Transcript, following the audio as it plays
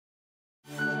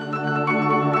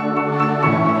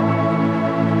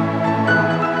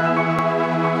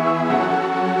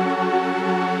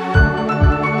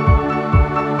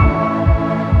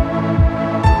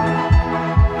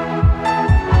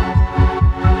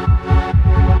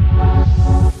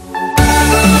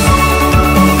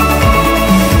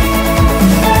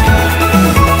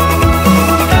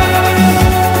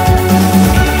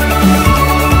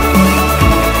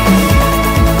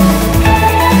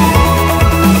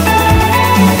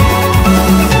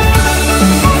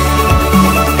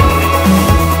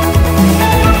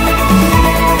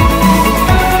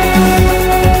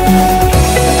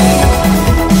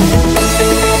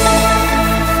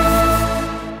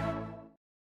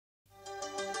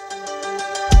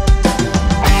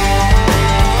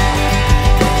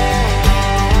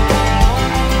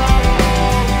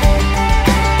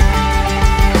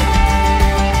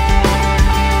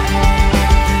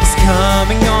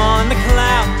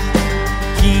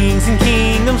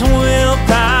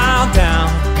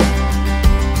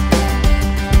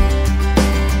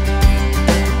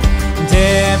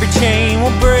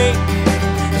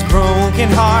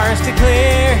hearts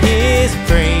declare His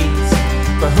praise.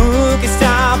 But who can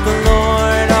stop the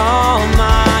Lord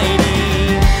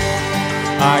Almighty?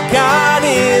 Our God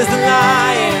is the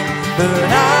Lion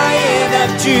of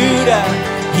Judah.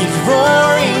 He's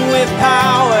roaring with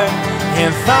power and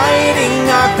fighting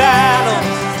our battles.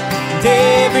 And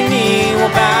every knee will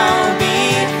bow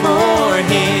before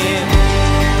Him.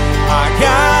 Our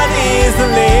God is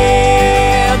the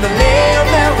Lamb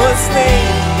that was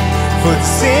slain for the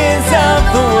sins of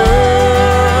the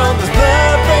world. His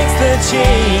blood breaks the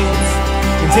chains,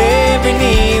 and every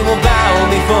knee will bow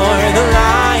before the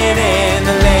Lion and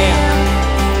the Lamb.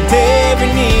 And every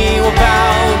knee will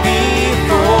bow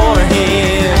before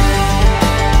Him.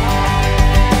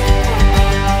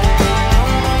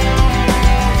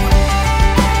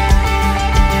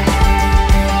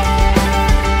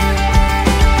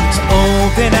 So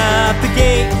open up the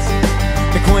gates,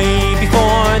 make way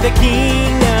before the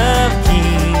King of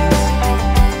Kings.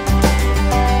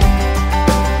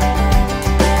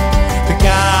 The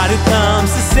God who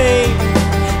comes to save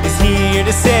is here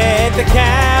to set the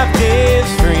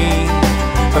captives free.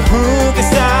 But who can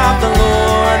stop the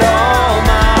Lord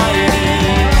Almighty?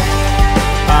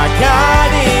 Our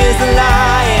God is the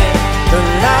Lion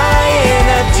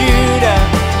of Judah.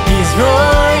 He's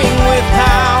roaring with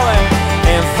power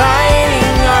and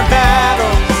fighting our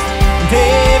battles. And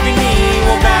every knee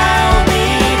will bow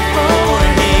before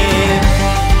Him.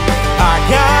 Our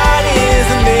God is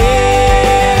the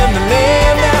Lamb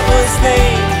that was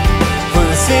slain for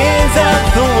the sins of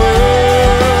the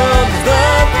world. His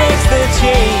blood breaks the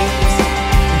chains,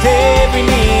 and every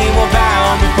knee will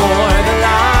bow before the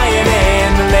Lion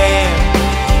and the Lamb.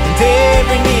 And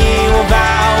every knee will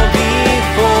bow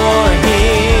before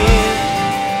Him.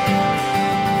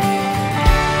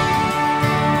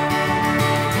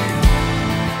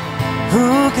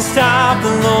 Who can stop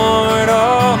the Lord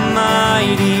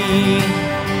Almighty?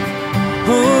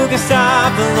 Who can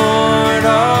stop the Lord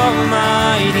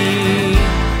Almighty?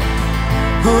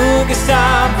 Who can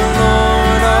stop the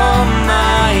Lord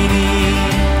Almighty?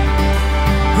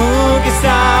 Who can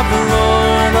stop the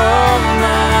Lord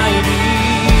Almighty?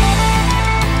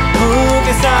 Who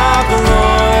can stop the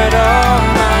Lord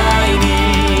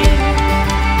Almighty?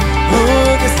 Who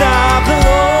can stop the Lord?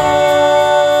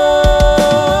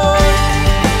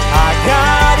 Our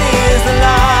God is the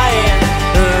Lion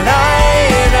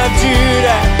of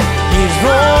Judah. He's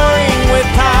roaring with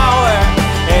power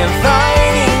and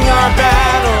fighting our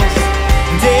battles.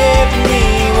 And every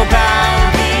knee will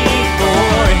bow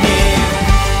before Him.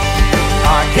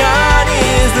 Our God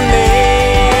is the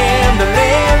Lamb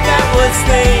that was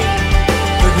slain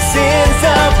for the sins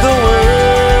of the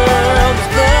world. His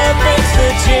blood breaks the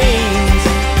chains,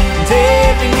 and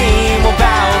every knee will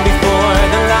bow before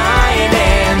the Lion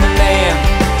and the Lamb.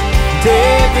 And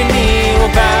every knee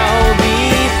will bow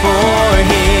before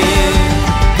Him.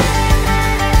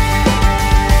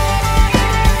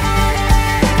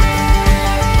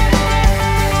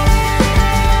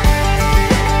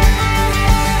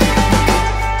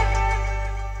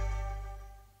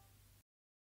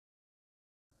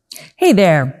 Hey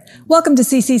there. Welcome to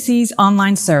CCC's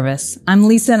online service. I'm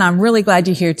Lisa and I'm really glad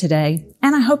you're here today.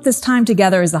 And I hope this time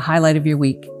together is the highlight of your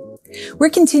week. We're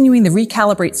continuing the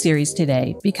Recalibrate series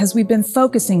today because we've been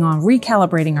focusing on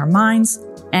recalibrating our minds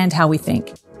and how we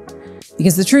think.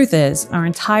 Because the truth is, our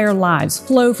entire lives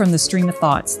flow from the stream of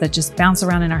thoughts that just bounce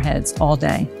around in our heads all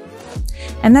day.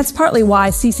 And that's partly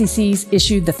why CCC's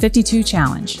issued the 52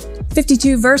 Challenge,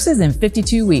 52 verses in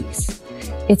 52 weeks.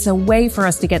 It's a way for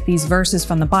us to get these verses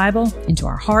from the Bible into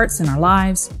our hearts and our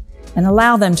lives and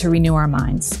allow them to renew our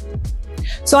minds.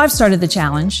 So I've started the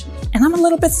challenge, and I'm a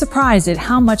little bit surprised at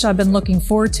how much I've been looking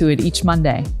forward to it each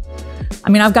Monday. I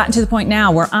mean, I've gotten to the point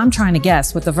now where I'm trying to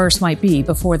guess what the verse might be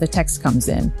before the text comes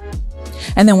in.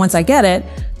 And then once I get it,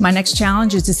 my next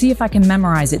challenge is to see if I can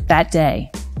memorize it that day.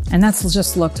 And that's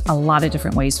just looked a lot of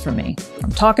different ways for me.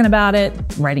 From talking about it,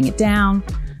 writing it down,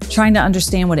 trying to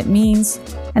understand what it means,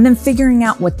 and then figuring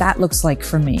out what that looks like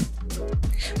for me.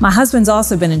 My husband's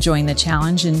also been enjoying the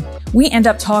challenge, and we end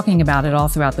up talking about it all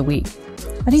throughout the week.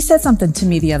 But he said something to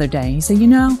me the other day. He said, you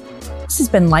know, this has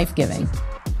been life-giving,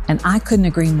 and I couldn't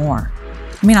agree more.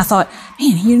 I mean, I thought,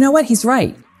 man, you know what? He's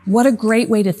right. What a great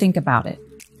way to think about it.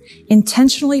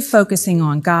 Intentionally focusing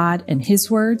on God and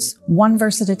His words, one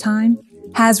verse at a time,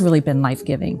 has really been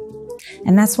life-giving.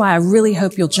 And that's why I really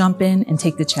hope you'll jump in and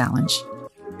take the challenge.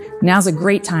 Now's a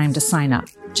great time to sign up.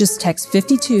 Just text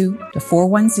 52 to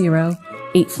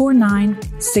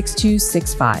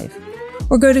 410-849-6265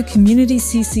 or go to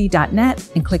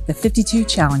communitycc.net and click the 52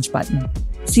 Challenge button.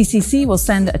 CCC will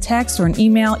send a text or an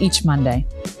email each Monday.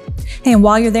 Hey, and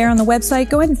while you're there on the website,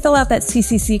 go ahead and fill out that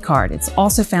CCC card. It's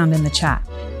also found in the chat.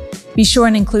 Be sure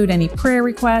and include any prayer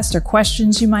requests or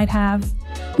questions you might have.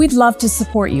 We'd love to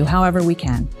support you however we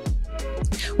can.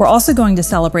 We're also going to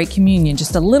celebrate communion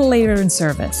just a little later in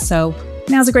service, so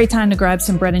now's a great time to grab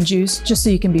some bread and juice just so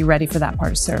you can be ready for that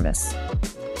part of service.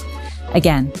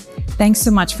 Again, thanks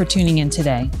so much for tuning in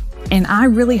today. And I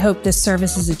really hope this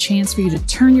service is a chance for you to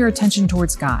turn your attention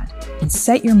towards God and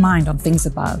set your mind on things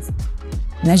above.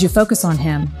 And as you focus on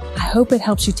Him, I hope it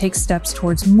helps you take steps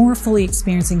towards more fully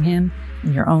experiencing Him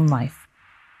in your own life.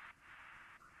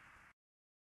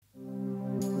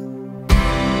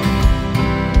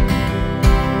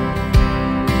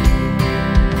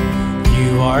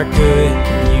 You are good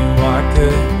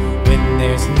when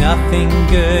there's nothing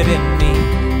good in me.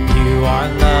 You are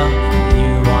love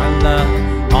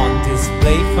on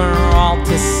display for all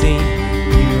to see.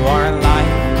 You are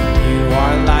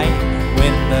light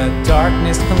when the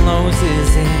darkness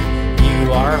closes in.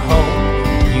 You are hope,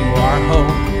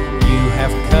 you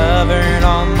have covered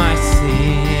all my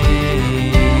sin.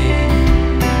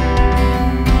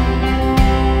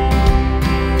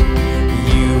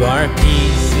 You are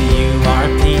peace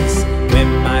when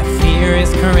my fear is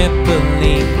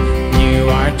crippling. You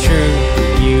are true,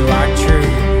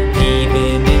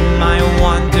 even in my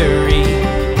wandering.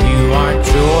 You are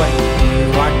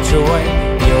joy,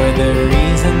 you're the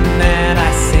reason that I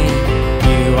sing.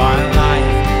 You are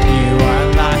life,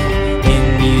 in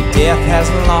you death has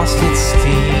lost its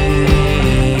sting.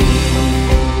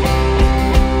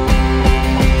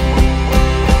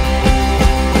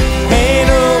 Hey,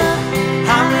 Lord,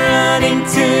 I'm running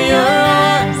to your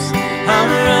arms, I'm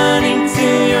running to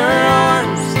your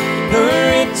arms. The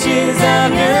riches of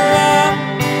your love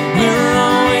will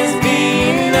always be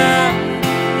enough.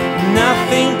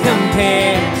 Nothing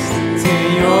compares to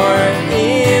your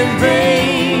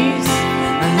embrace,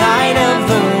 the light of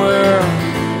the world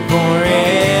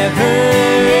forever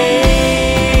reign.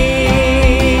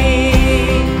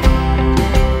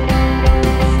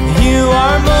 You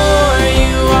are more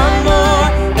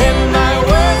than my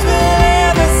words will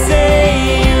ever say.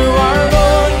 You are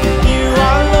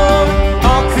Lord,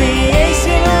 all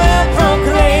creation will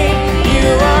proclaim. You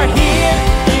are here,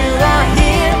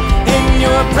 in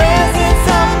your presence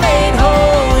I'm made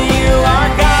whole. You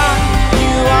are God,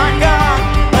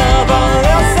 of all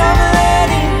else I'm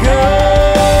letting go.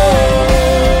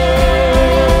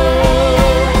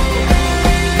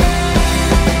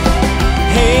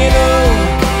 Hey Lord,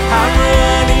 I'm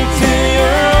running to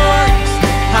your arms,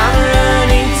 I'm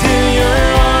running to your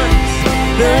arms.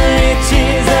 The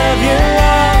riches of your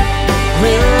love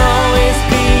will always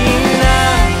be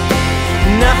enough.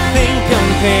 Nothing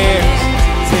compares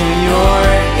to your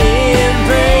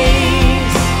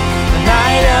embrace, the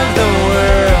light of the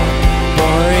world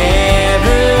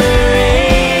forever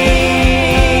reign.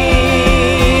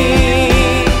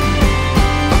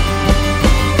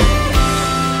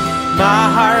 My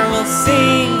heart will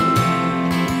sing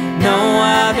no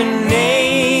other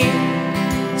name.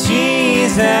 Jesus,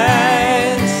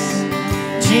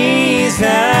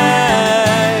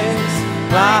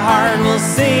 my heart will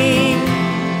sing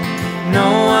no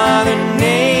other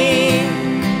name.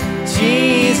 Jesus,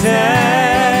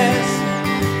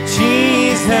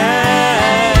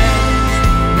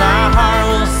 my heart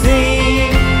will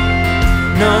sing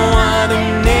no other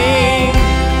name.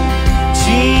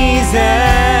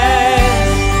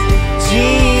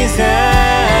 Jesus,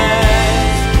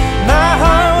 my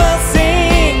heart will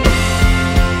sing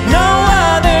no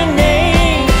other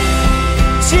name.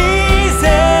 Jesus,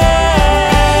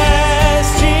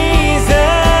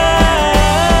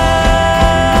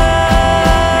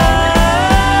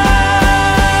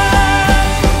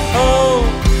 oh,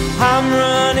 I'm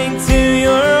running to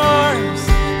your arms,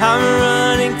 I'm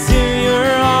running to your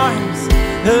arms.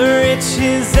 The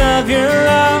riches of your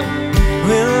love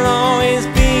will always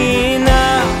be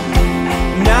enough.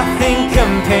 Nothing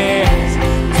compares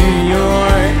to your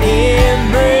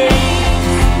embrace,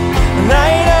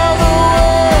 light of the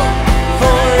world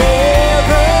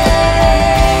forever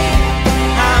reign.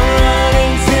 I'm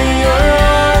running to your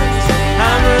arms,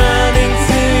 I'm running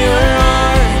to your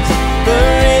arms. The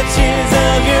riches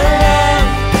of your love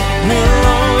will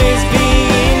always be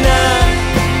enough.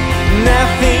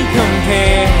 Nothing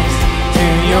compares to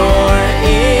your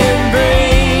embrace.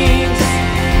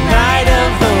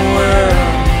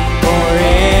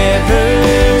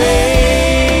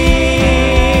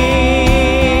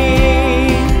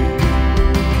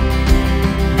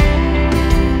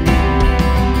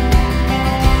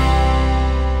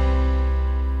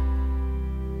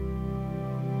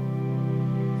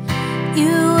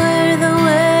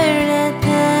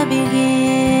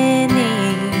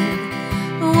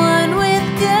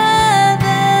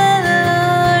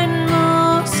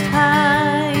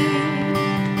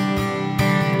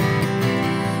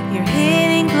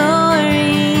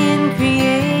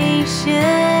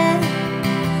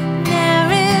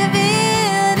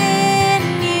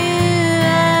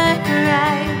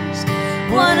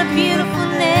 What a beautiful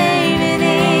name it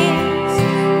is.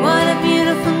 What a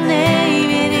beautiful name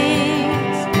it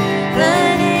is. The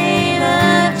name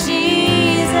of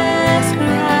Jesus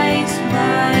Christ,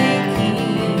 my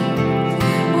King.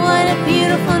 What a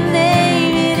beautiful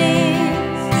name it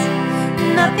is.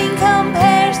 Nothing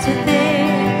compares to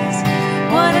this.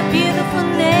 What a beautiful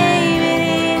name it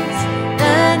is.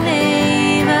 The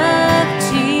name of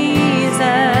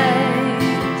Jesus.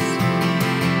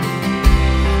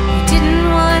 We didn't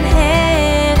want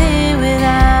heaven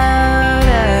without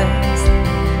us.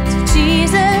 So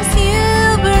Jesus, you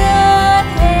brought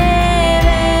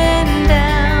heaven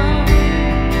down.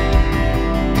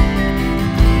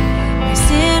 My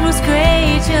sin was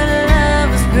great, your love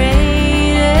was greater.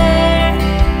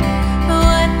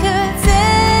 What could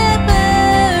separate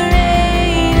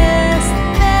us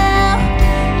now?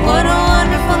 What a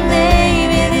wonderful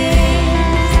name it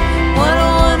is. What a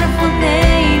wonderful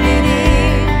name it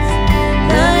is.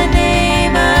 The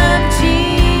name of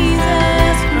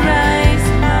Jesus Christ,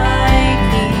 my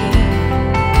King.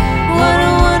 What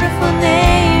a wonderful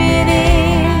name it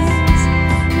is.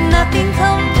 Nothing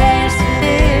compares to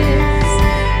this.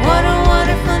 What a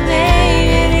wonderful name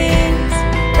it is.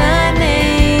 The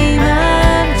name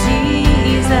of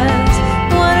Jesus.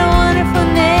 What a wonderful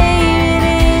name it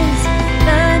is.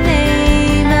 The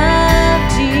name of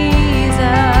Jesus.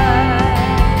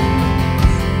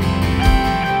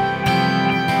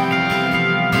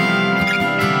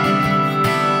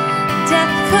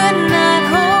 Death could not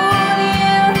hold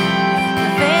you. The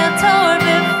veil tore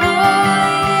before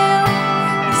you.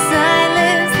 You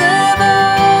silenced the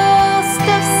boast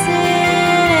of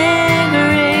sin and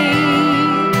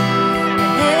grave.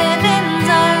 The heavens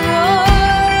are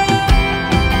roaring.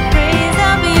 Praise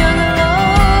of your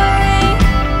glory.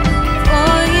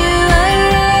 For you are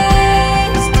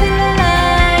raised to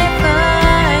life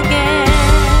again.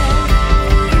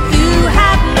 You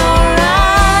have no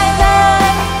rival.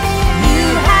 You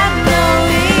have no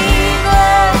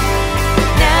equal.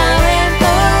 Now and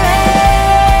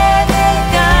forever,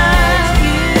 God,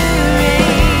 you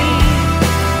reign.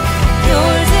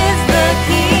 Yours is the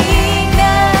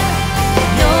kingdom.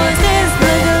 Yours is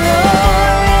the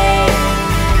glory.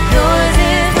 Yours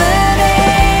is the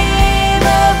name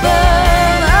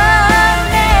above all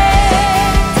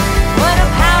names. What a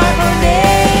powerful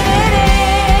name it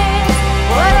is.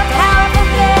 What a powerful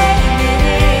name it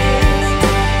is.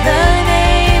 The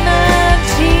name of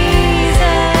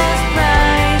Jesus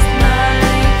Christ, my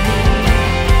King.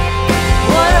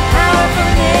 What a powerful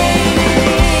name it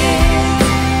is.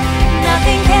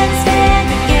 Nothing can stand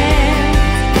against.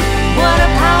 What a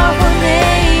powerful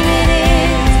name it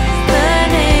is. The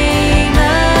name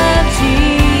of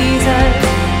Jesus.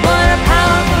 What a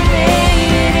powerful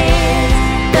name it is.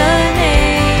 The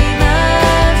name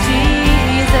of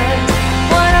Jesus.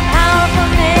 What a powerful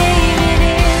name it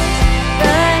is.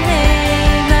 The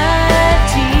name of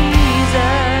Jesus.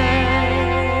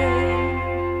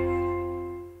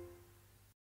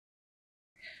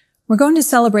 We're going to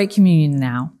celebrate communion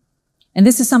now. And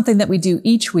this is something that we do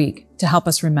each week to help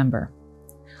us remember.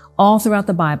 All throughout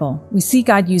the Bible, we see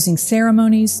God using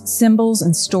ceremonies, symbols,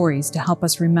 and stories to help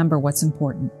us remember what's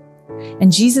important.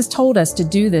 And Jesus told us to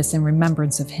do this in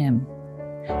remembrance of Him.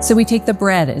 So we take the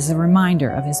bread as a reminder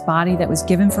of His body that was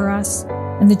given for us,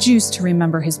 and the juice to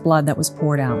remember His blood that was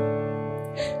poured out.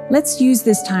 Let's use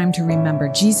this time to remember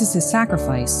Jesus'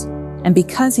 sacrifice, and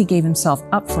because He gave Himself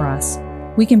up for us,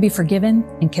 we can be forgiven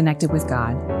and connected with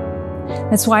God.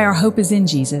 That's why our hope is in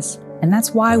Jesus, and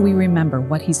that's why we remember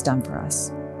what He's done for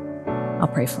us. I'll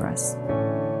pray for us.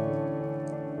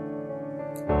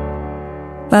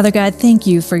 Father God, thank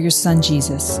you for your Son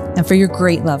Jesus and for your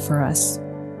great love for us.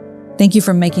 Thank you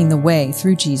for making the way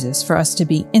through Jesus for us to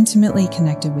be intimately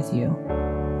connected with you.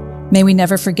 May we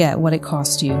never forget what it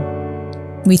cost you.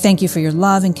 We thank you for your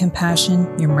love and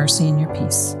compassion, your mercy and your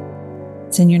peace.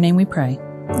 It's in your name we pray.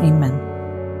 Amen.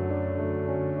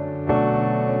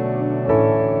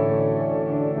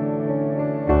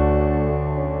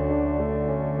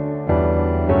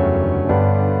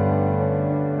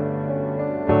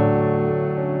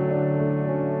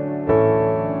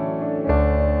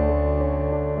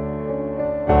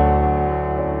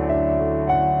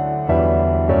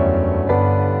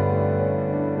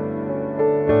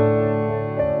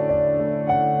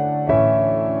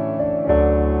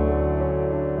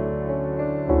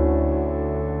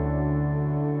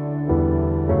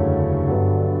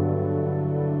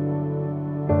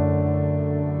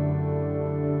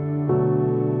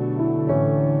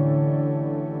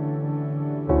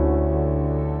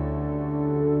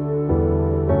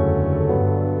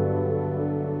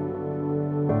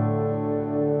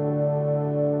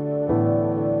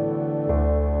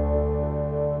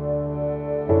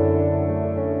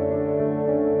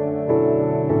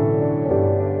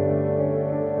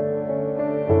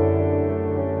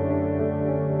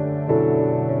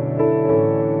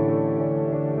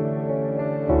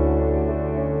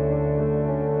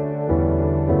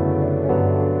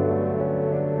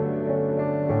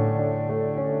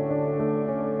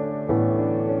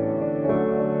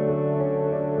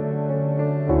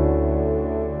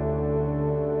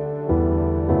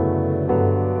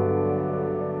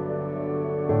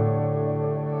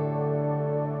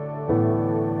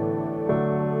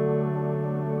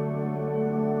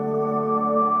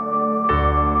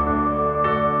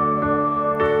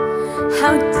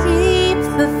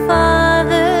 the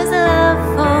Father's love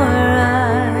for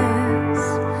us,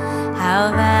 how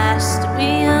vast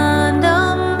beyond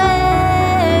all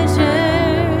measure,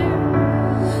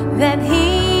 that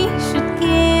He should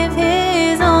give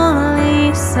His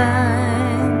only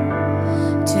Son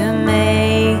to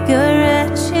make a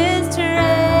wretched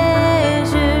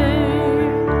treasure.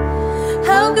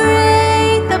 How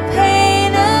great the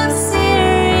pain of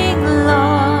searing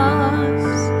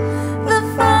loss! The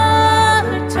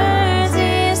Father turns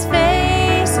His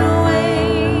face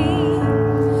away,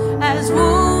 as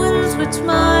wounds which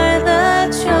mar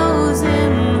the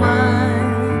chosen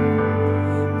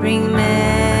one bring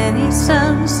many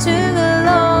sons to glory.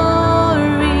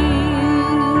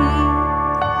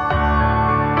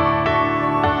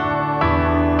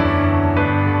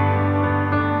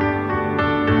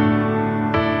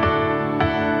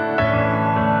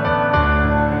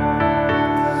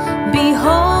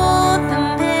 Behold the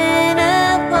man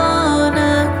upon a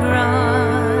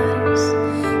cross,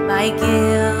 my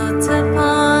guilt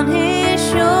upon His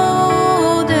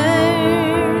shoulders.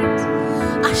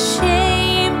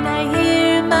 Ashamed, I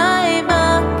hear my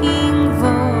mocking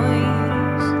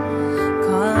voice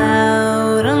call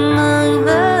out among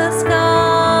the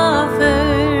scoffers.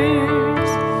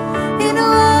 It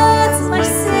was my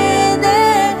sin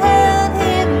that held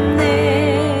Him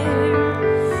there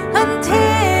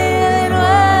until it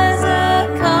was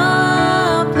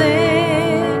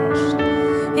accomplished.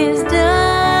 His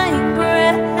dying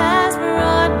breath has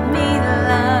brought me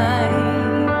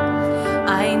life.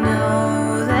 I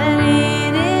know that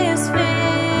it is finished.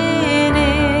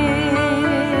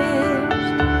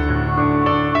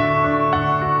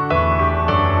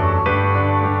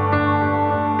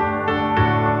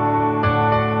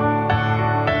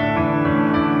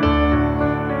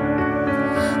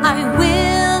 I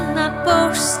will not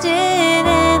boast in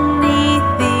anything,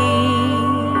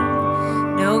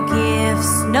 no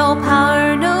gifts, no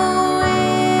power, no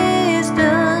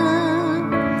wisdom,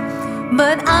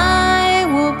 but I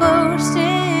will boast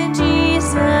in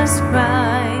Jesus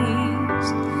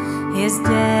Christ, His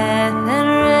death and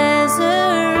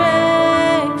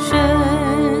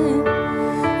resurrection.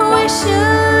 Why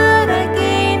should I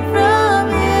gain from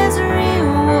His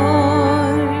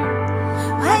reward?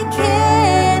 I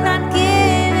cannot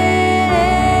give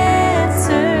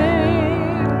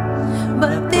answer,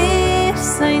 but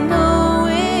this I know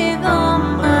with all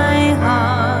my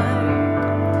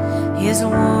heart: His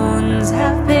wounds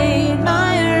have paid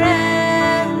my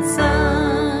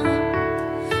ransom.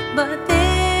 But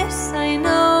this I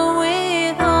know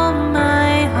with all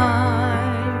my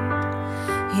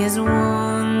heart: His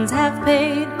wounds have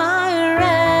paid my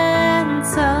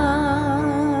ransom.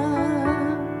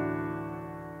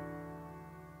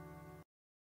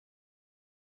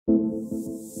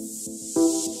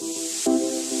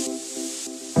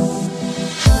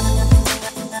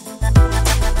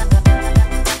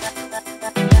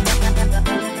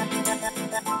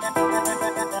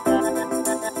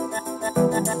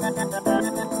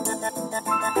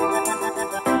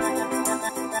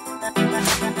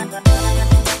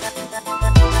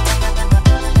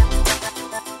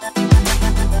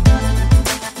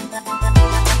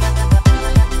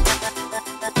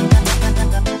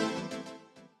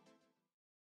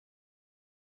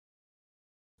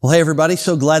 Well, hey everybody,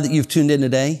 so glad that you've tuned in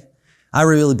today. I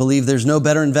really believe there's no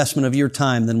better investment of your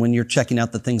time than when you're checking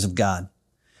out the things of God.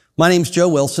 My name's Joe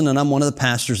Wilson, and I'm one of the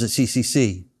pastors at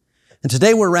CCC. And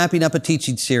today we're wrapping up a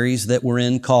teaching series that we're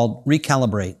in called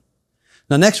Recalibrate.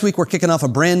 Now next week we're kicking off a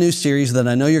brand new series that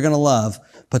I know you're going to love,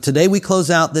 but today we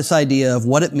close out this idea of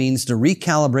what it means to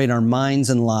recalibrate our minds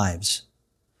and lives.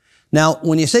 Now,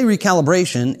 when you say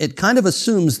recalibration, it kind of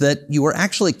assumes that you were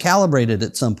actually calibrated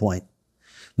at some point.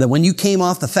 That when you came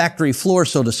off the factory floor,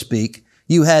 so to speak,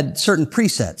 you had certain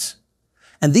presets.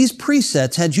 And these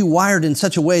presets had you wired in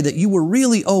such a way that you were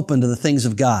really open to the things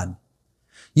of God.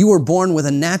 You were born with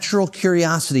a natural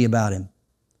curiosity about Him.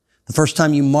 The first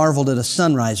time you marveled at a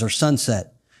sunrise or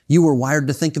sunset, you were wired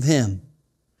to think of Him.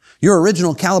 Your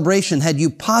original calibration had you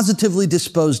positively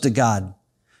disposed to God.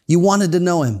 You wanted to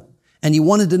know Him, and you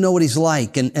wanted to know what He's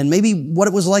like, and maybe what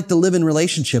it was like to live in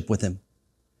relationship with Him.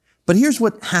 But here's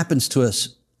what happens to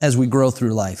us as we grow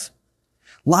through life.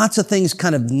 Lots of things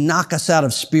kind of knock us out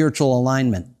of spiritual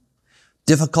alignment.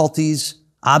 Difficulties,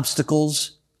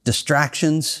 obstacles,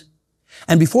 distractions.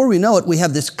 And before we know it, we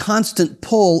have this constant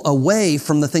pull away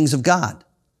from the things of God.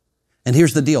 And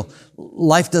here's the deal.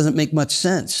 Life doesn't make much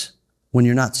sense when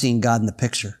you're not seeing God in the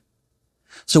picture.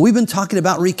 So we've been talking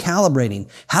about recalibrating.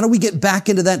 How do we get back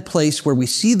into that place where we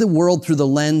see the world through the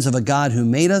lens of a God who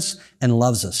made us and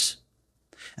loves us?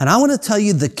 And I want to tell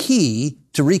you the key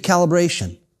to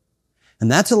recalibration.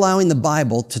 And that's allowing the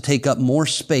Bible to take up more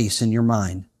space in your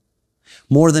mind.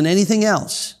 More than anything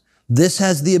else, this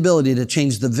has the ability to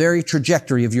change the very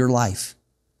trajectory of your life.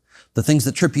 The things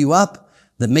that trip you up,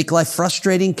 that make life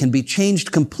frustrating, can be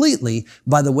changed completely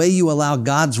by the way you allow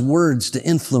God's words to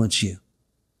influence you.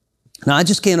 Now, I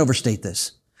just can't overstate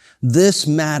this. This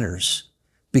matters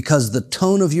because the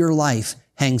tone of your life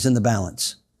hangs in the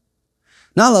balance.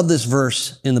 Now, I love this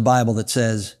verse in the Bible that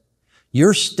says,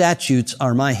 "Your statutes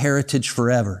are my heritage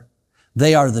forever.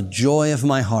 They are the joy of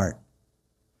my heart."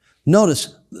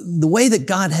 Notice the way that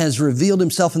God has revealed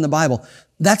himself in the Bible.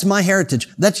 That's my heritage.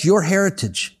 That's your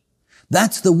heritage.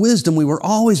 That's the wisdom we were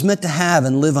always meant to have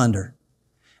and live under.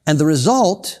 And the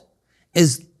result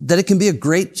is that it can be a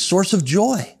great source of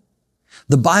joy.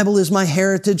 The Bible is my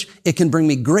heritage. It can bring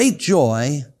me great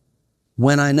joy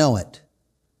when I know it.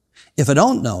 If I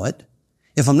don't know it,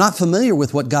 if I'm not familiar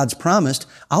with what God's promised,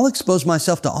 I'll expose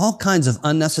myself to all kinds of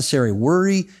unnecessary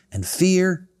worry and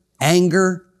fear,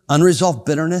 anger, unresolved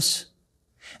bitterness.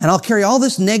 And I'll carry all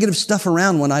this negative stuff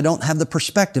around when I don't have the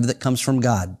perspective that comes from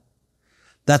God.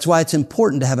 That's why it's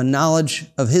important to have a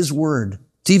knowledge of His Word,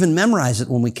 to even memorize it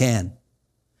when we can.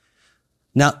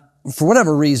 Now, for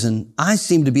whatever reason, I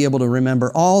seem to be able to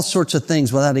remember all sorts of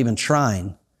things without even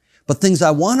trying. But things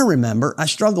I want to remember, I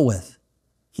struggle with.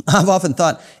 I've often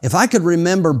thought, if I could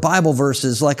remember Bible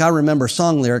verses like I remember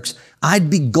song lyrics, I'd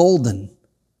be golden.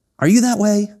 Are you that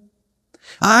way?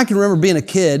 I can remember being a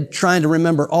kid trying to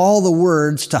remember all the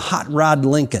words to Hot Rod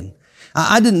Lincoln.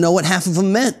 I didn't know what half of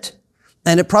them meant.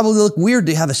 And it probably looked weird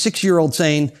to have a 6-year-old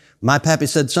saying, "My pappy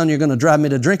said, son, you're going to drive me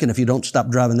to drinking if you don't stop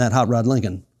driving that Hot Rod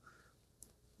Lincoln."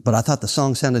 But I thought the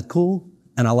song sounded cool,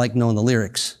 and I liked knowing the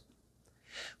lyrics.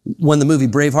 When the movie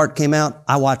Braveheart came out,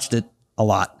 I watched it a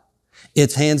lot.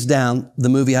 It's hands down the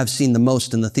movie I've seen the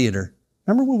most in the theater.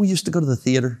 Remember when we used to go to the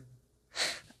theater?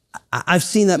 I've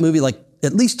seen that movie like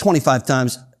at least 25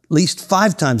 times, at least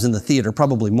 5 times in the theater,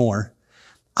 probably more.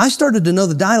 I started to know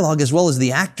the dialogue as well as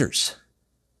the actors.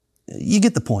 You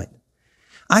get the point.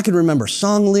 I can remember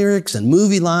song lyrics and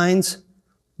movie lines,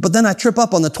 but then I trip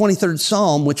up on the 23rd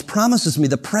Psalm, which promises me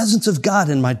the presence of God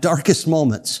in my darkest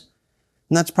moments.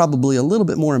 And that's probably a little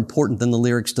bit more important than the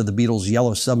lyrics to the Beatles'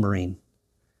 Yellow Submarine.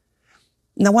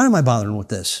 Now, why am I bothering with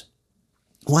this?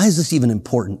 Why is this even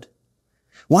important?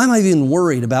 Why am I even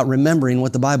worried about remembering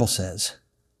what the Bible says?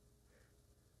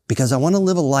 Because I want to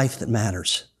live a life that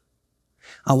matters.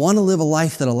 I want to live a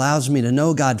life that allows me to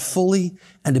know God fully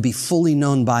and to be fully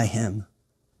known by Him.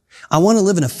 I want to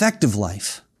live an effective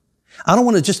life. I don't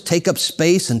want to just take up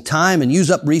space and time and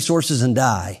use up resources and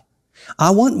die.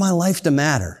 I want my life to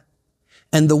matter.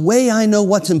 And the way I know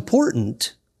what's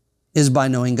important is by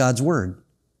knowing God's Word.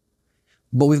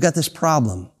 But we've got this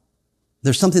problem.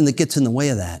 There's something that gets in the way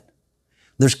of that.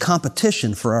 There's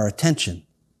competition for our attention.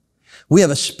 We have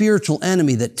a spiritual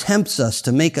enemy that tempts us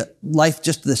to make life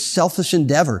just this selfish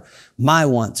endeavor, my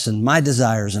wants and my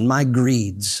desires and my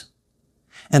greeds.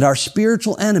 And our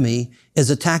spiritual enemy is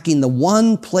attacking the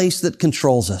one place that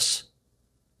controls us,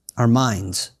 our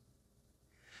minds.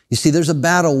 You see, there's a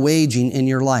battle waging in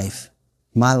your life,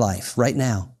 my life, right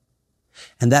now.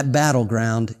 And that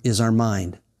battleground is our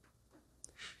mind.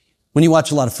 When you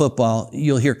watch a lot of football,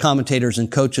 you'll hear commentators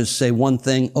and coaches say one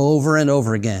thing over and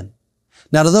over again.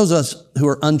 Now, to those of us who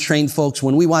are untrained folks,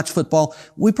 when we watch football,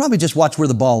 we probably just watch where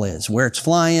the ball is, where it's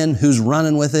flying, who's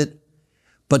running with it.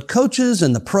 But coaches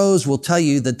and the pros will tell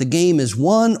you that the game is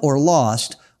won or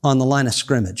lost on the line of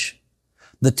scrimmage.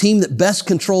 The team that best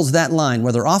controls that line,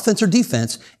 whether offense or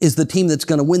defense, is the team that's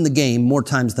going to win the game more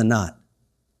times than not.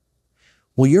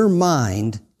 Well, your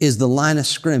mind is the line of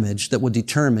scrimmage that will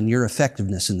determine your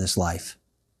effectiveness in this life.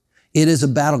 It is a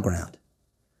battleground.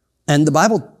 And the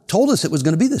Bible told us it was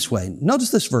going to be this way.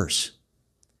 Notice this verse.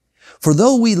 For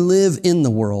though we live in the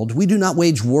world, we do not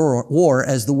wage war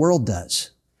as the world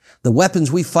does. The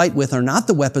weapons we fight with are not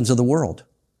the weapons of the world.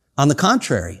 On the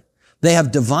contrary, they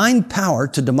have divine power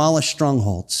to demolish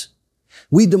strongholds.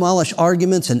 We demolish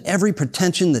arguments and every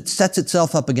pretension that sets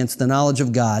itself up against the knowledge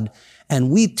of God, and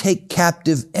we take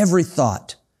captive every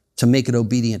thought to make it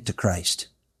obedient to Christ.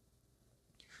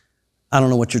 I don't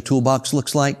know what your toolbox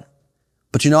looks like,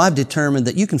 but I've determined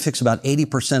that you can fix about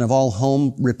 80% of all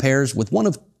home repairs with one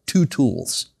of 2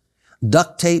 tools,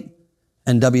 duct tape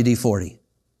and WD-40.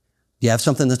 You have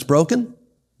something that's broken?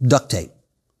 Duct tape.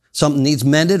 Something needs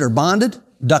mended or bonded?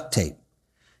 Duct tape.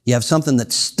 You have something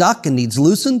that's stuck and needs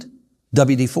loosened?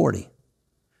 WD-40.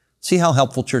 See how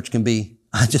helpful church can be?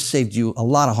 I just saved you a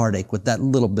lot of heartache with that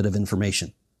little bit of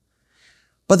information.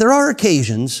 But there are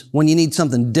occasions when you need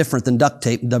something different than duct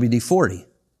tape and WD-40.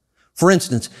 For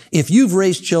instance, if you've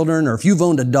raised children or if you've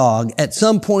owned a dog, at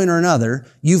some point or another,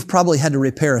 you've probably had to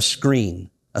repair a screen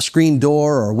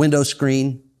door or a window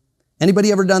screen.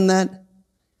 Anybody ever done that?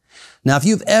 Now, if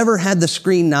you've ever had the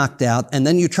screen knocked out and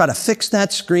then you try to fix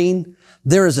that screen,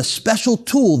 there is a special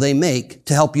tool they make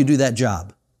to help you do that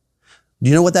job. Do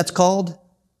you know what that's called?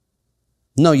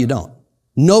 No, you don't.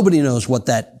 Nobody knows what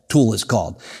that tool is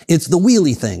called. It's the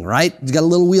wheelie thing, right? It's got a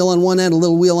little wheel on one end, a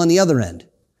little wheel on the other end.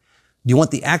 Do you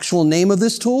want the actual name of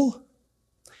this tool?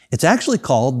 It's actually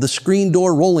called the screen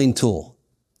door rolling tool.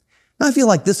 Now, I feel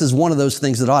like this is one of those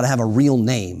things that ought to have a real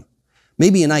name.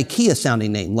 Maybe an IKEA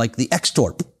sounding name like the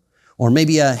X-Torp, or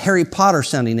maybe a Harry Potter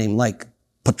sounding name like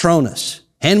Patronus.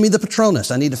 Hand me the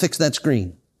Patronus. I need to fix that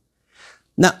screen.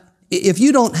 Now, if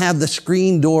you don't have the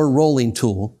screen door rolling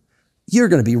tool, you're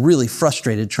going to be really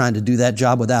frustrated trying to do that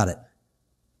job without it.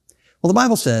 Well, the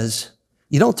Bible says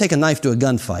you don't take a knife to a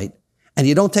gunfight, and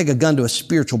you don't take a gun to a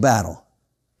spiritual battle.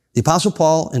 The Apostle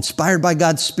Paul, inspired by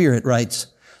God's Spirit, writes,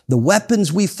 the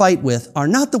weapons we fight with are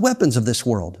not the weapons of this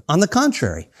world. On the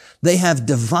contrary, they have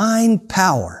divine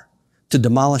power to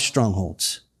demolish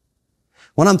strongholds.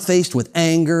 When I'm faced with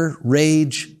anger,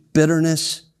 rage,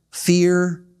 bitterness,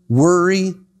 fear,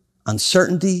 worry,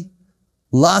 uncertainty,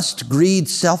 lust, greed,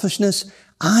 selfishness,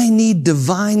 I need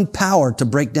divine power to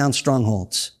break down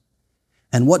strongholds.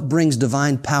 And what brings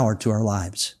divine power to our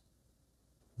lives?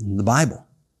 The Bible.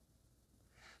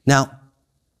 Now,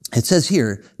 it says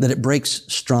here that it breaks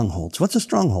strongholds. What's a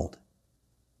stronghold?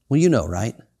 Well, you know,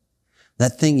 right?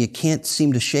 That thing you can't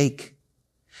seem to shake.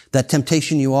 That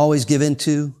temptation you always give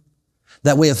into.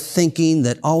 That way of thinking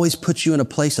that always puts you in a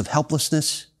place of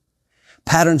helplessness.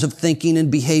 Patterns of thinking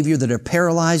and behavior that are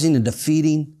paralyzing and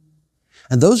defeating.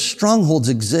 And those strongholds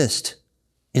exist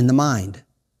in the mind.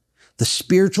 The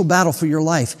spiritual battle for your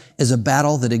life is a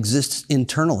battle that exists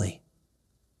internally.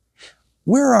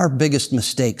 Where are our biggest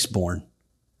mistakes born?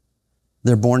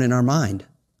 They're born in our mind.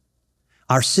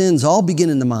 Our sins all begin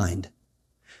in the mind.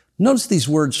 Notice these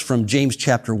words from James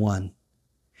chapter 1.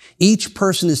 Each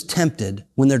person is tempted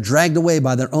when they're dragged away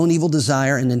by their own evil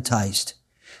desire and enticed.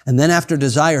 And then after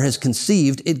desire has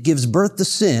conceived, it gives birth to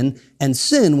sin, and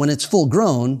sin, when it's full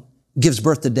grown, gives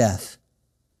birth to death.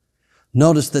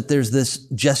 Notice that there's this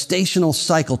gestational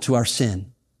cycle to our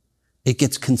sin. It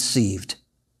gets conceived.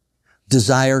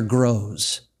 Desire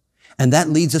grows. And that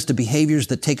leads us to behaviors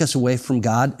that take us away from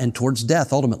God and towards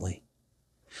death ultimately.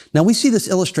 Now we see this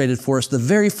illustrated for us the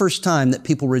very first time that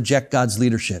people reject God's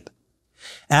leadership.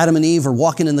 Adam and Eve are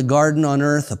walking in the garden on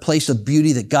earth, a place of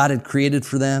beauty that God had created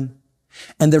for them.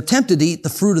 And they're tempted to eat the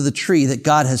fruit of the tree that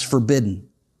God has forbidden,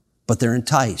 but they're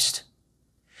enticed.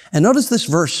 And notice this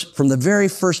verse from the very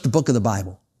first book of the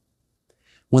Bible.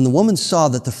 When the woman saw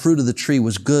that the fruit of the tree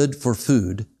was good for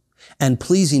food and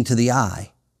pleasing to the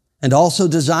eye, and also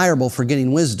desirable for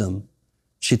getting wisdom,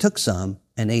 she took some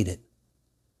and ate it.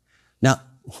 Now,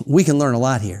 we can learn a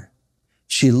lot here.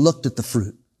 She looked at the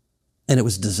fruit, and it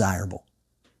was desirable.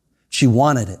 She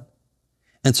wanted it.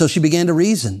 And so she began to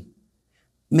reason.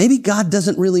 Maybe God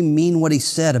doesn't really mean what he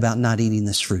said about not eating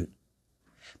this fruit.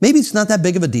 Maybe it's not that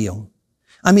big of a deal.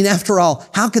 I mean, after all,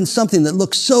 how can something that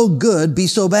looks so good be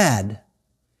so bad?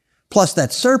 Plus,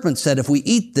 that serpent said, if we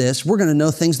eat this, we're going to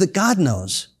know things that God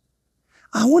knows.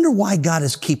 I wonder why God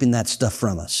is keeping that stuff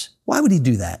from us. Why would he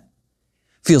do that?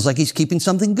 Feels like he's keeping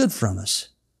something good from us.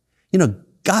 You know,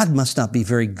 God must not be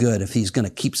very good if he's going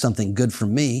to keep something good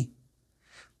from me.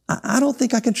 I don't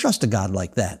think I can trust a God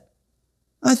like that.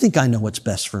 I think I know what's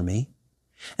best for me.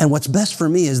 And what's best for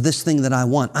me is this thing that I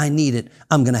want. I need it.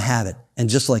 I'm going to have it. And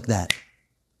just like that,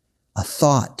 a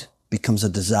thought becomes a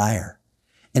desire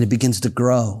and it begins to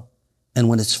grow. And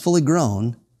when it's fully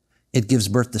grown, it gives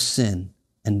birth to sin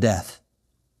and death.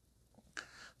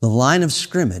 The line of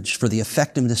scrimmage for the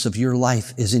effectiveness of your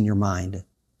life is in your mind.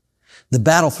 The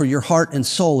battle for your heart and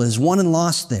soul is won and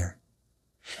lost there.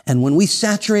 And when we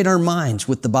saturate our minds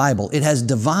with the Bible, it has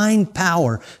divine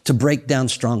power to break down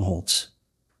strongholds.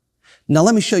 Now,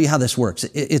 let me show you how this works.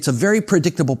 It's a very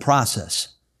predictable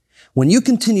process. When you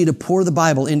continue to pour the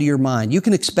Bible into your mind, you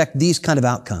can expect these kind of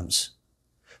outcomes.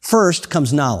 First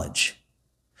comes knowledge.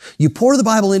 You pour the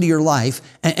Bible into your life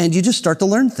and you just start to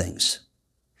learn things.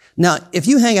 Now, if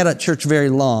you hang out at church very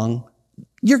long,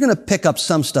 you're going to pick up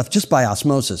some stuff just by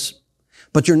osmosis,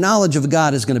 but your knowledge of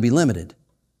God is going to be limited.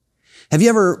 Have you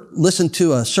ever listened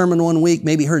to a sermon one week,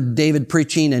 maybe heard David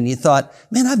preaching, and you thought,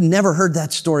 man, I've never heard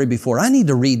that story before. I need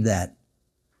to read that.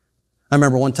 I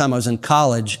remember one time I was in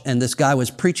college, and this guy was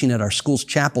preaching at our school's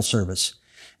chapel service,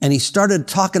 and he started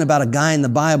talking about a guy in the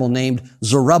Bible named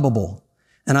Zerubbabel.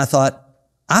 And I thought,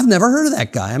 I've never heard of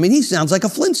that guy. I mean, he sounds like a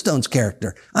Flintstones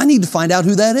character. I need to find out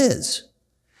who that is.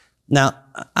 Now,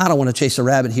 I don't want to chase a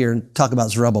rabbit here and talk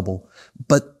about Zerubbabel,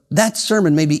 but that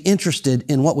sermon made me interested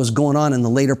in what was going on in the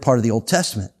later part of the Old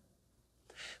Testament.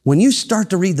 When you start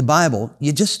to read the Bible,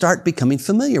 you just start becoming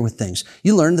familiar with things.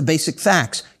 You learn the basic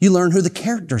facts. You learn who the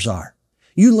characters are.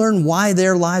 You learn why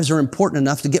their lives are important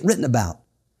enough to get written about.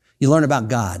 You learn about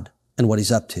God and what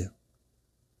He's up to.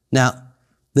 Now,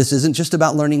 this isn't just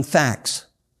about learning facts.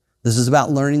 This is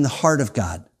about learning the heart of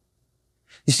God.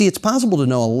 You see, it's possible to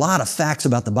know a lot of facts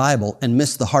about the Bible and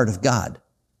miss the heart of God.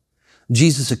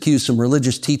 Jesus accused some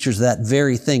religious teachers of that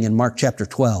very thing in Mark chapter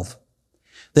 12.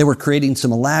 They were creating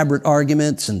some elaborate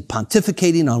arguments and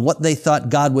pontificating on what they thought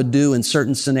God would do in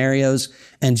certain scenarios.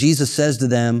 And Jesus says to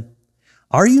them,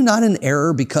 "Are you not in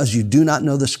error because you do not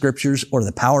know the scriptures or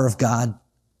the power of God?"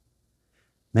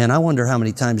 Man, I wonder how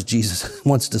many times Jesus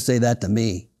wants to say that to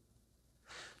me.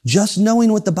 Just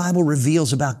knowing what the Bible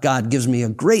reveals about God gives me a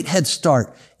great head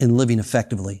start in living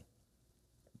effectively.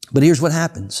 But here's what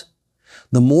happens.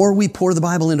 The more we pour the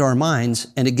Bible into our minds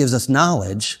and it gives us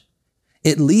knowledge,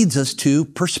 it leads us to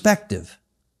perspective.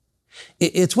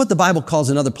 It's what the Bible calls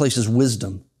in other places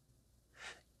wisdom.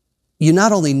 You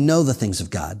not only know the things of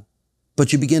God,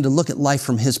 but you begin to look at life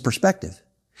from His perspective.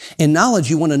 In knowledge,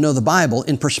 you want to know the Bible.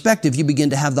 In perspective, you begin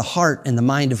to have the heart and the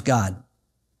mind of God.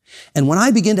 And when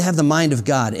I begin to have the mind of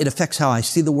God, it affects how I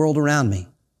see the world around me.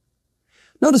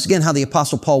 Notice again how the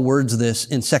Apostle Paul words this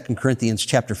in 2 Corinthians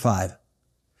chapter 5.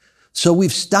 So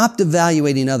we've stopped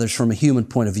evaluating others from a human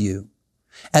point of view.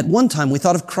 At one time, we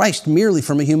thought of Christ merely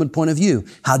from a human point of view.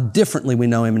 How differently we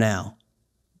know Him now.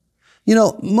 You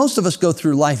know, most of us go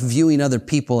through life viewing other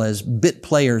people as bit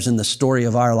players in the story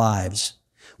of our lives.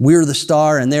 We're the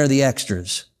star and they're the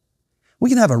extras. We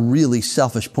can have a really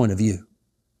selfish point of view.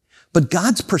 But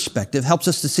God's perspective helps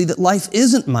us to see that life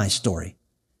isn't my story.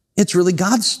 It's really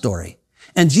God's story.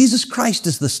 And Jesus Christ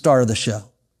is the star of the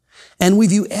show. And we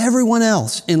view everyone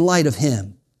else in light of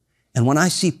Him. And when I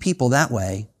see people that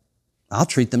way, I'll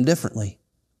treat them differently.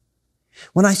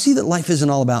 When I see that life isn't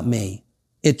all about me,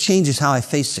 it changes how I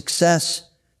face success,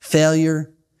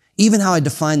 failure, even how I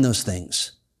define those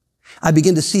things. I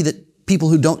begin to see that people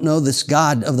who don't know this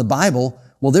God of the Bible,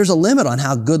 well, there's a limit on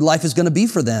how good life is going to be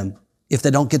for them if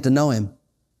they don't get to know Him.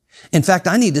 In fact,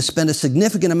 I need to spend a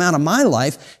significant amount of my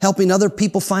life helping other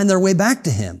people find their way back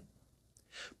to Him.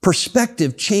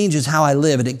 Perspective changes how I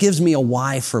live, and it gives me a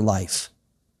why for life.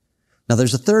 Now,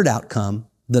 there's a third outcome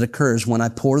that occurs when I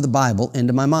pour the Bible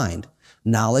into my mind.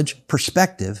 Knowledge,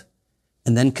 perspective,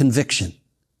 and then conviction.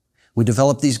 We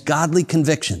develop these godly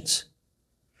convictions.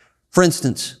 For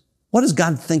instance, what does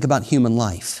God think about human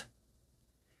life?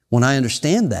 When I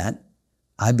understand that,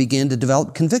 I begin to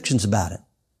develop convictions about it.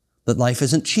 That life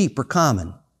isn't cheap or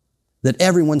common. That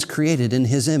everyone's created in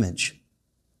His image.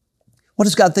 What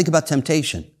does God think about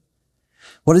temptation?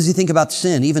 What does He think about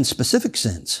sin, even specific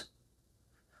sins?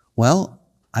 Well,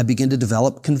 I begin to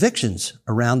develop convictions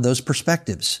around those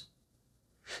perspectives.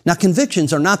 Now,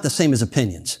 convictions are not the same as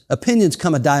opinions. Opinions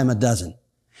come a dime a dozen.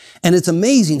 And it's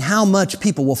amazing how much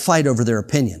people will fight over their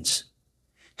opinions.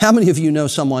 How many of you know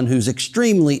someone who's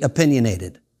extremely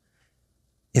opinionated?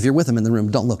 If you're with them in the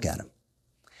room, don't look at them.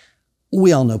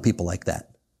 We all know people like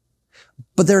that.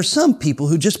 But there are some people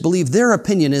who just believe their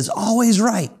opinion is always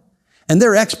right. And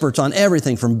they're experts on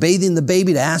everything from bathing the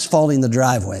baby to asphalting the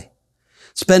driveway.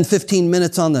 Spend 15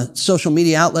 minutes on the social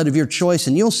media outlet of your choice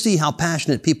and you'll see how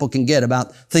passionate people can get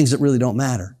about things that really don't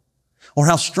matter. Or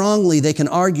how strongly they can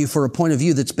argue for a point of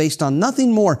view that's based on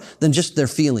nothing more than just their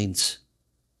feelings.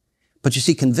 But you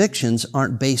see, convictions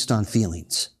aren't based on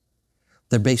feelings.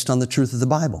 They're based on the truth of the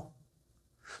Bible.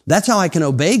 That's how I can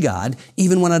obey God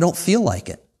even when I don't feel like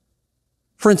it.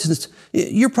 For instance,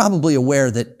 you're probably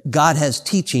aware that God has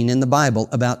teaching in the Bible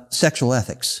about sexual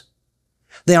ethics.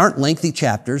 They aren't lengthy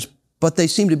chapters, but they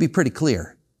seem to be pretty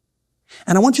clear.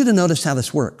 And I want you to notice how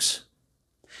this works.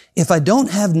 If I don't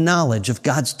have knowledge of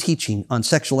God's teaching on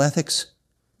sexual ethics,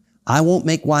 I won't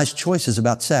make wise choices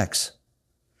about sex.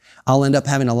 I'll end up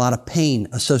having a lot of pain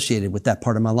associated with that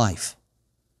part of my life.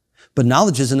 But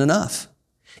knowledge isn't enough.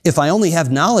 If I only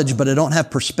have knowledge but I don't have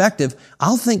perspective,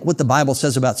 I'll think what the Bible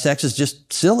says about sex is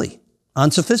just silly,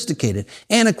 unsophisticated,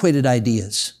 antiquated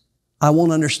ideas. I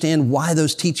won't understand why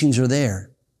those teachings are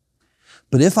there.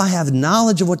 But if I have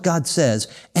knowledge of what God says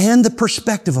and the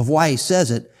perspective of why He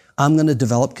says it, I'm going to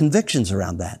develop convictions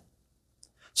around that.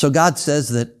 So God says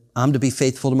that I'm to be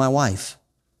faithful to my wife,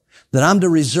 that I'm to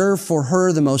reserve for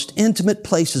her the most intimate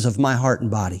places of my heart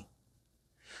and body.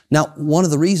 Now, one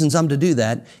of the reasons I'm to do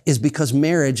that is because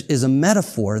marriage is a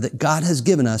metaphor that God has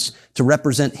given us to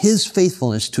represent His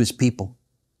faithfulness to His people.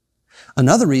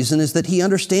 Another reason is that he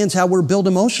understands how we're built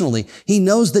emotionally. He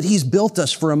knows that he's built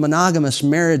us for a monogamous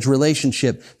marriage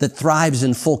relationship that thrives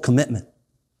in full commitment.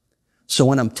 So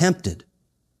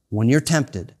when you're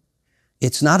tempted,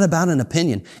 it's not about an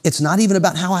opinion. It's not even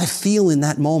about how I feel in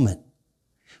that moment.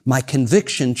 My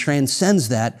conviction transcends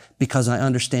that because I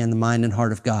understand the mind and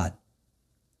heart of God.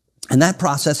 And that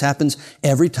process happens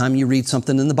every time you read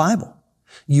something in the Bible.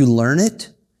 You learn it,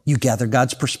 you gather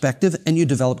God's perspective, and you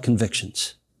develop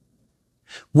convictions.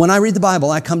 When I read the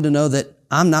Bible, I come to know that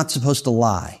I'm not supposed to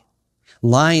lie.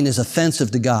 Lying is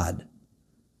offensive to God.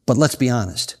 But let's be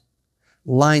honest.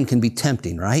 Lying can be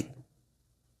tempting, right?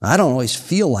 I don't always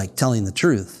feel like telling the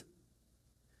truth.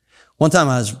 One time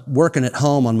I was working at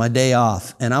home on my day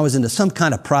off, and I was into some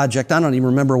kind of project. I don't even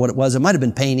remember what it was. It might have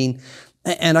been painting.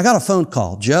 And I got a phone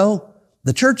call. Joe,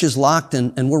 the church is locked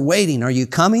and we're waiting. Are you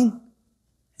coming?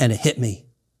 And it hit me.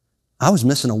 I was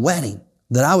missing a wedding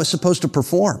that I was supposed to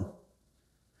perform.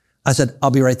 I said,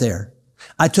 I'll be right there.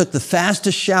 I took the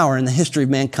fastest shower in the history of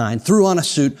mankind, threw on a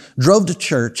suit, drove to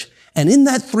church, and in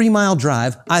that 3-mile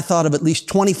drive, I thought of at least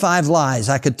 25 lies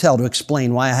I could tell to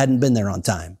explain why I hadn't been there on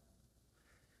time.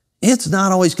 It's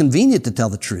not always convenient to tell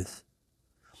the truth.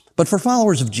 But for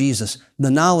followers of Jesus,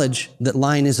 the knowledge that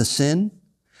lying is a sin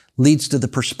leads to the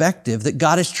perspective that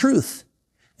God is truth,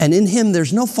 and in him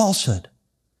there's no falsehood.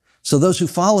 So those who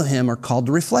follow him are called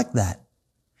to reflect that.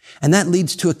 And that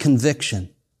leads to a conviction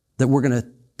that we're going to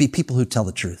be people who tell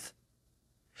the truth.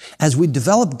 As we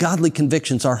develop godly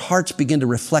convictions, our hearts begin to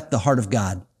reflect the heart of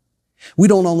God. We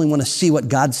don't only want to see what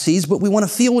God sees, but we want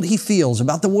to feel what he feels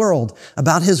about the world,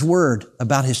 about his word,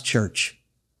 about his church.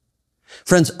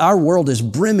 Friends, our world is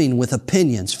brimming with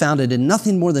opinions founded in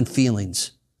nothing more than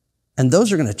feelings. And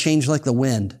those are going to change like the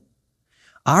wind.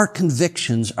 Our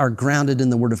convictions are grounded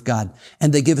in the word of God,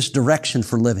 and they give us direction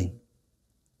for living.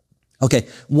 Okay,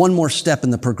 one more step in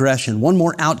the progression, one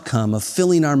more outcome of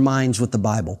filling our minds with the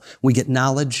Bible. We get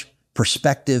knowledge,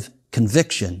 perspective,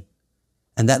 conviction,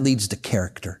 and that leads to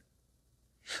character.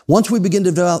 Once we begin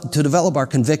to develop our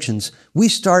convictions, we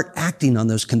start acting on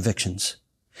those convictions.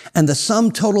 And the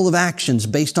sum total of actions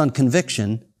based on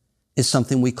conviction is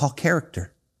something we call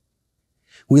character.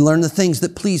 We learn the things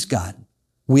that please God.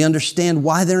 We understand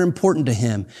why they're important to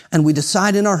him, and we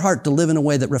decide in our heart to live in a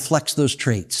way that reflects those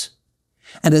traits.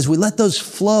 And as we let those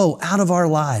flow out of our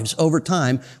lives over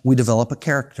time, we develop a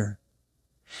character.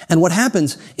 And what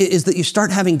happens is that you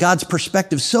start having God's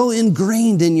perspective so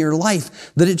ingrained in your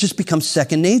life that it just becomes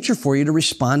second nature for you to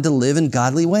respond to live in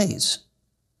godly ways.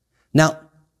 Now,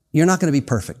 you're not going to be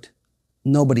perfect.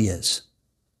 Nobody is.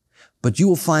 But you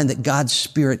will find that God's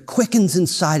Spirit quickens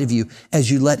inside of you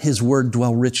as you let his word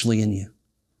dwell richly in you.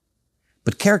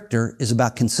 But character is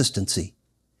about consistency.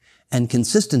 And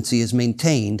consistency is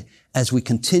maintained as we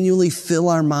continually fill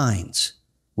our minds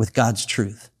with God's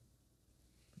truth.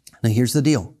 Now here's the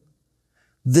deal.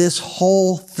 This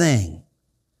whole thing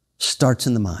starts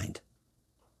in the mind.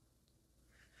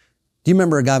 Do you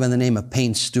remember a guy by the name of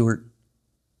Payne Stewart?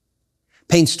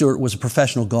 Payne Stewart was a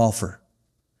professional golfer.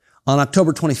 On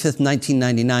October 25th,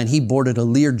 1999, he boarded a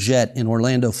Lear jet in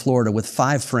Orlando, Florida with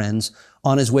 5 friends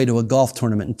on his way to a golf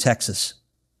tournament in Texas.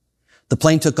 The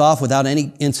plane took off without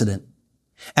any incident.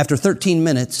 After 13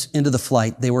 minutes into the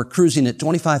flight, they were cruising at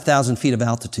 25,000 feet of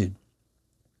altitude.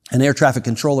 An air traffic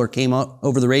controller came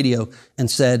over the radio and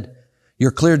said,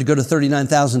 "You're cleared to go to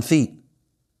 39,000 feet.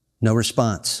 No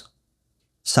response.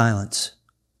 Silence.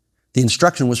 The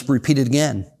instruction was repeated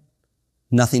again.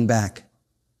 Nothing back.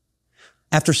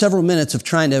 After several minutes of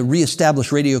trying to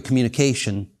reestablish radio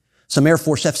communication, some Air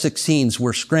Force F-16s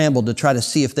were scrambled to try to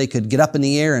see if they could get up in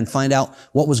the air and find out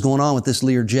what was going on with this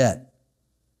Lear jet.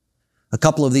 A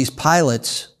couple of these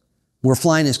pilots were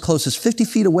flying as close as 50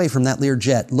 feet away from that Lear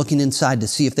jet, looking inside to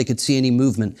see if they could see any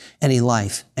movement, any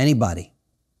life, anybody.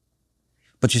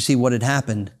 But you see, what had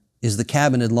happened is the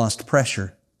cabin had lost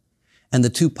pressure, and the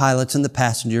 2 pilots and the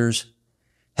passengers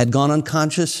had gone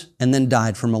unconscious and then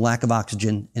died from a lack of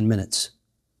oxygen in minutes.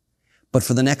 But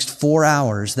for the next 4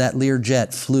 hours, that Lear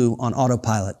jet flew on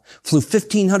autopilot, flew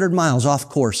 1,500 miles off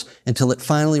course until it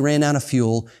finally ran out of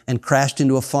fuel and crashed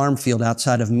into a farm field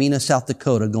outside of Mena, South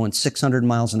Dakota, going 600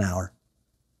 miles an hour.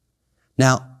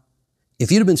 Now,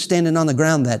 if you'd have been standing on the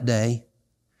ground that day,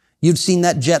 you'd seen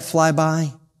that jet fly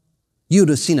by. You'd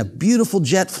have seen a beautiful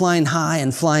jet flying high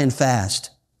and flying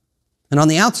fast. And on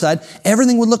the outside,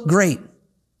 everything would look great.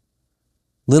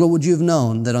 Little would you have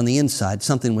known that on the inside,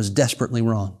 something was desperately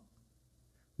wrong.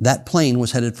 That plane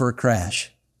was headed for a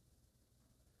crash.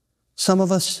 Some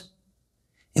of us,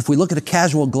 if we look at a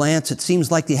casual glance, it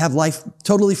seems like they have life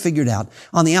totally figured out.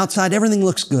 On the outside, everything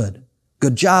looks good.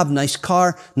 Good job, nice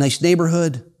car, nice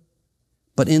neighborhood.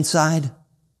 but inside,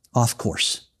 off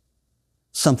course.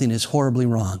 Something is horribly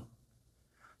wrong.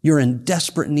 You're in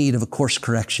desperate need of a course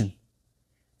correction.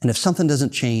 And if something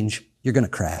doesn't change, you're going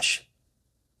to crash.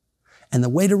 And the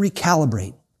way to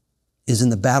recalibrate is in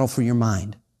the battle for your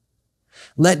mind.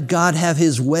 Let God have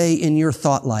his way in your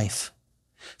thought life.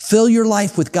 Fill your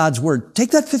life with God's word.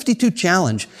 Take that 52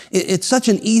 challenge. It's such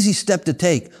an easy step to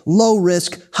take. Low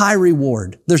risk, high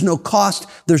reward. There's no cost.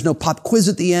 There's no pop quiz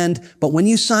at the end. But when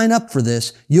you sign up for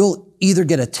this, you'll either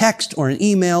get a text or an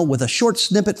email with a short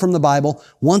snippet from the Bible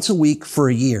once a week for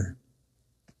a year.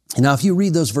 And now if you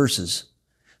read those verses,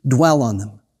 dwell on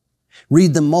them.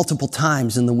 Read them multiple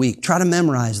times in the week. Try to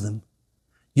memorize them.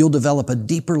 You'll develop a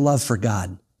deeper love for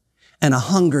God and a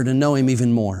hunger to know him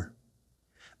even more.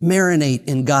 Marinate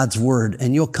in God's word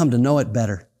and you'll come to know it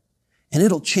better. And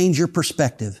it'll change your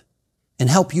perspective and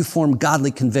help you form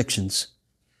godly convictions.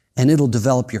 And it'll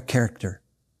develop your character.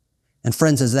 And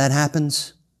friends, as that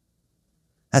happens,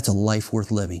 that's a life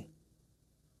worth living.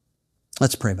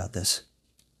 Let's pray about this.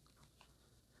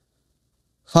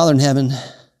 Father in heaven,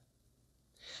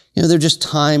 there are just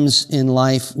times in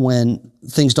life when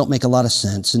things don't make a lot of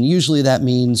sense. And usually that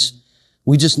means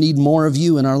we just need more of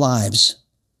you in our lives.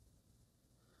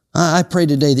 I pray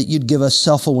today that you'd give us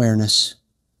self-awareness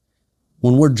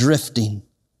when we're drifting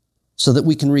so that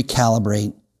we can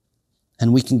recalibrate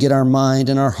and we can get our mind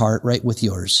and our heart right with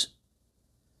yours.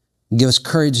 And give us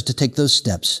courage to take those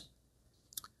steps.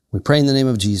 We pray in the name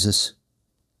of Jesus.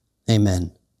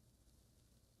 Amen.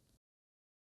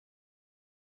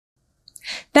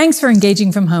 Thanks for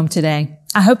engaging from home today.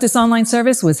 I hope this online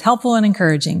service was helpful and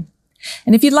encouraging.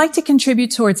 And if you'd like to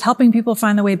contribute towards helping people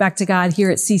find the way back to God here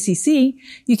at CCC,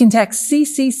 you can text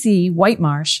CCC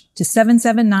Whitemarsh to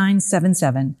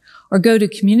 77977 or go to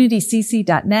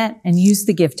communitycc.net and use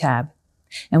the Give tab.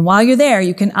 And while you're there,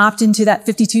 you can opt into that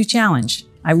 52 challenge.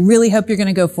 I really hope you're going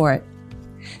to go for it.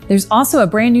 There's also a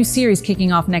brand new series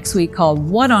kicking off next week called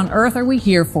What on Earth Are We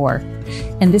Here For?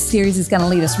 And this series is going to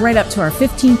lead us right up to our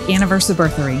 15th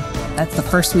anniversary. That's the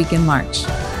first week in March.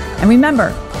 And remember,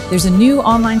 there's a new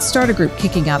online starter group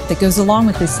kicking up that goes along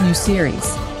with this new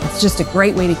series. It's just a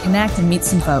great way to connect and meet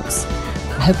some folks.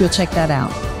 I hope you'll check that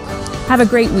out. Have a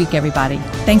great week, everybody.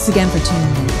 Thanks again for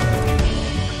tuning in.